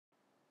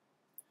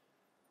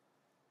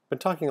Been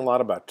talking a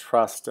lot about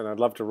trust, and I'd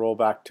love to roll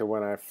back to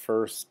when I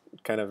first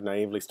kind of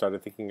naively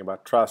started thinking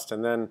about trust,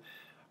 and then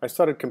I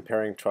started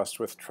comparing trust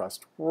with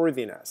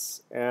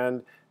trustworthiness.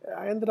 And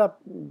I ended up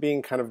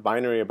being kind of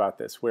binary about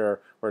this,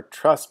 where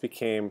trust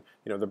became,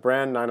 the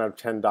brand 9 out of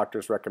 10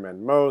 doctors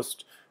recommend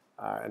most.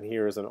 And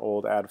here's an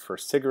old ad for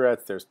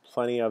cigarettes. There's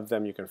plenty of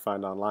them you can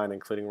find online,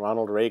 including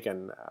Ronald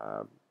Reagan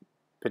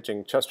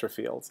pitching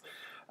Chesterfields.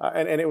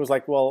 And it was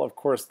like, well, of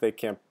course they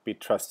can't be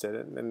trusted.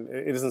 And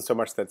it isn't so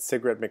much that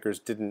cigarette makers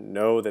didn't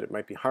know that it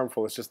might be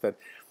harmful. It's just that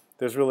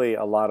there's really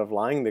a lot of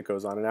lying that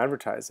goes on in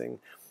advertising.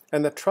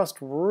 And the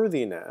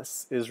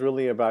trustworthiness is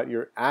really about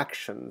your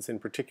actions, in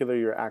particular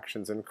your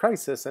actions in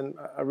crisis. And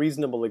a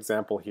reasonable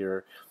example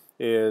here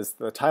is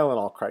the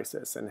Tylenol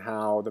crisis and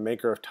how the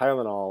maker of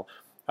Tylenol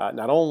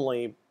not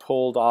only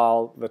pulled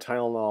all the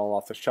Tylenol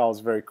off the shelves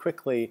very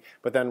quickly,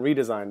 but then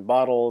redesigned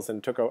bottles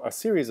and took a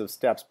series of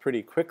steps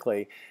pretty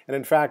quickly. And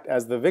in fact,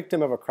 as the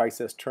victim of a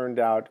crisis, turned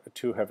out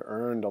to have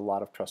earned a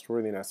lot of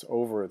trustworthiness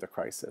over the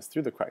crisis,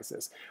 through the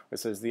crisis.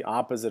 This is the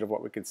opposite of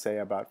what we could say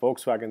about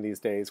Volkswagen these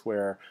days,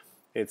 where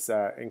it's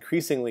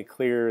increasingly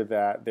clear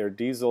that their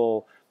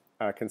diesel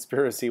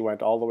conspiracy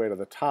went all the way to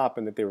the top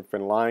and that they've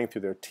been lying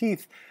through their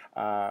teeth,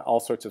 all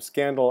sorts of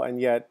scandal,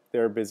 and yet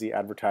they're busy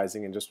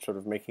advertising and just sort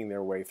of making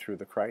their way through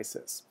the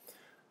crisis.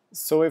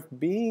 So if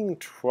being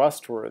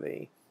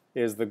trustworthy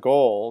is the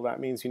goal,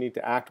 that means you need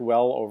to act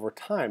well over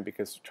time,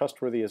 because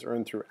trustworthy is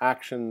earned through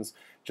actions.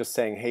 Just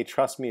saying, hey,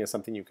 trust me, is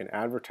something you can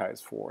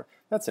advertise for.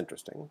 That's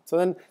interesting. So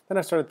then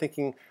I started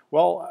thinking,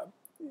 well,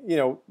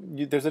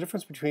 there's a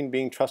difference between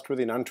being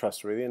trustworthy and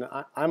untrustworthy, and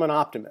I'm an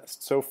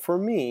optimist. So for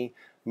me,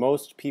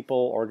 most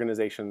people,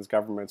 organizations,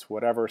 governments,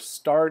 whatever,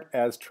 start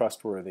as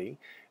trustworthy,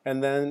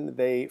 and then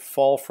they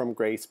fall from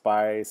grace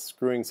by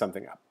screwing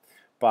something up,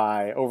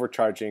 by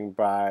overcharging,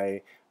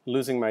 by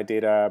losing my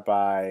data,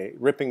 by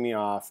ripping me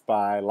off,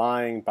 by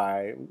lying,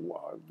 by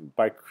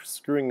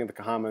screwing the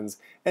commons,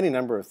 any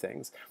number of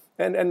things.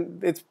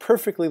 And it's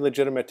perfectly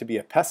legitimate to be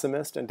a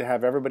pessimist and to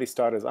have everybody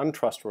start as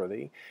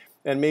untrustworthy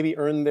and maybe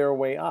earn their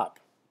way up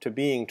to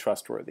being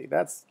trustworthy.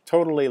 That's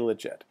totally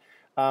legit.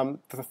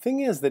 The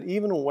thing is that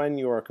even when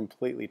you are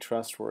completely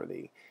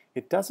trustworthy,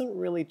 it doesn't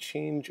really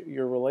change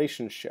your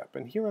relationship.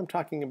 And here I'm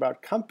talking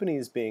about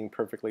companies being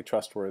perfectly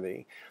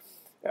trustworthy.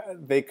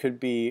 They could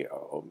be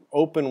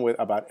open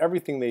about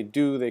everything they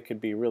do. They could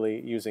be really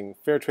using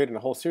fair trade and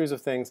a whole series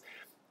of things.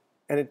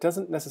 And it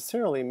doesn't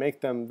necessarily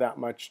make them that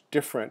much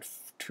different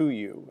to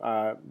you.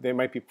 They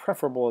might be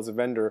preferable as a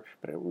vendor,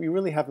 but we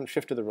really haven't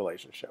shifted the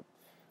relationship.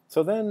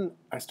 So then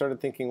I started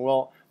thinking,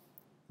 well,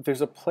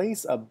 there's a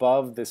place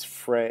above this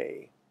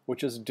fray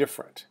which is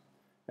different,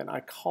 and I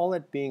call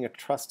it being a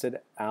trusted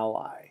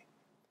ally.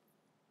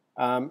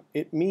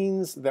 It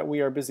means that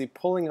we are busy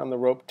pulling on the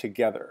rope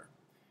together.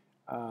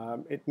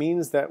 It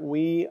means that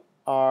we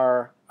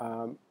are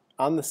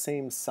on the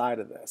same side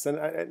of this.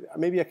 And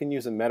maybe I can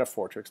use a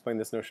metaphor to explain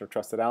this notion of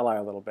trusted ally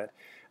a little bit.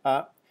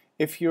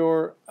 If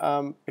you've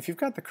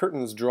got the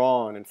curtains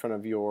drawn in front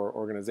of your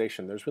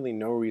organization, there's really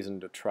no reason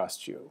to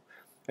trust you.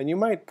 And you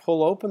might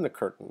pull open the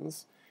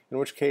curtains, in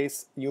which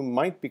case you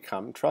might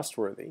become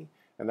trustworthy,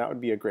 and that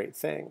would be a great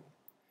thing.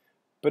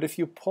 But if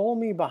you pull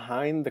me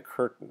behind the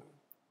curtain,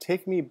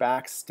 take me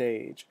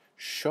backstage,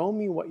 show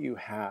me what you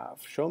have,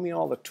 show me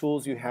all the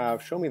tools you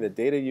have, show me the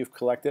data you've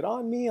collected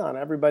on me, on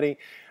everybody,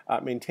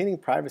 maintaining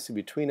privacy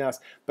between us,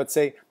 but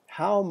say,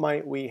 how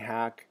might we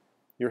hack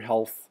your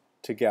health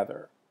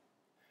together?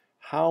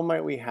 How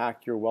might we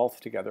hack your wealth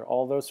together?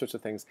 All those sorts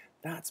of things.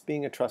 That's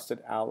being a trusted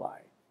ally.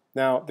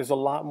 Now, there's a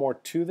lot more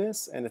to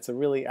this, and it's a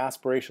really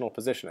aspirational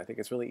position. I think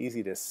it's really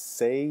easy to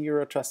say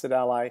you're a trusted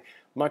ally,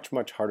 much,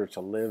 much harder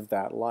to live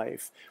that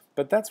life.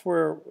 But that's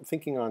where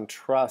thinking on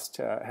trust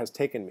has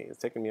taken me.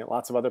 It's taken me at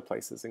lots of other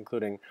places,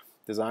 including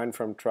Design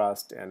from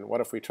Trust and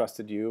What If We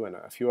Trusted You and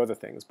a few other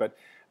things. But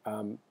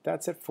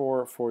that's it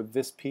for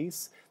this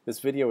piece. This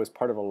video is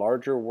part of a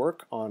larger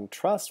work on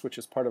trust, which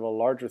is part of a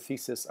larger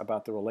thesis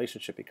about the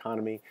relationship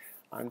economy.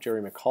 I'm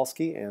Jerry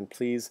Michalski, and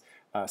please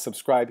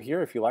subscribe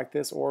here if you like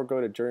this, or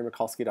go to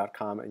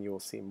jerrymichalski.com and you will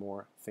see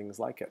more things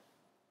like it.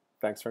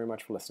 Thanks very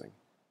much for listening.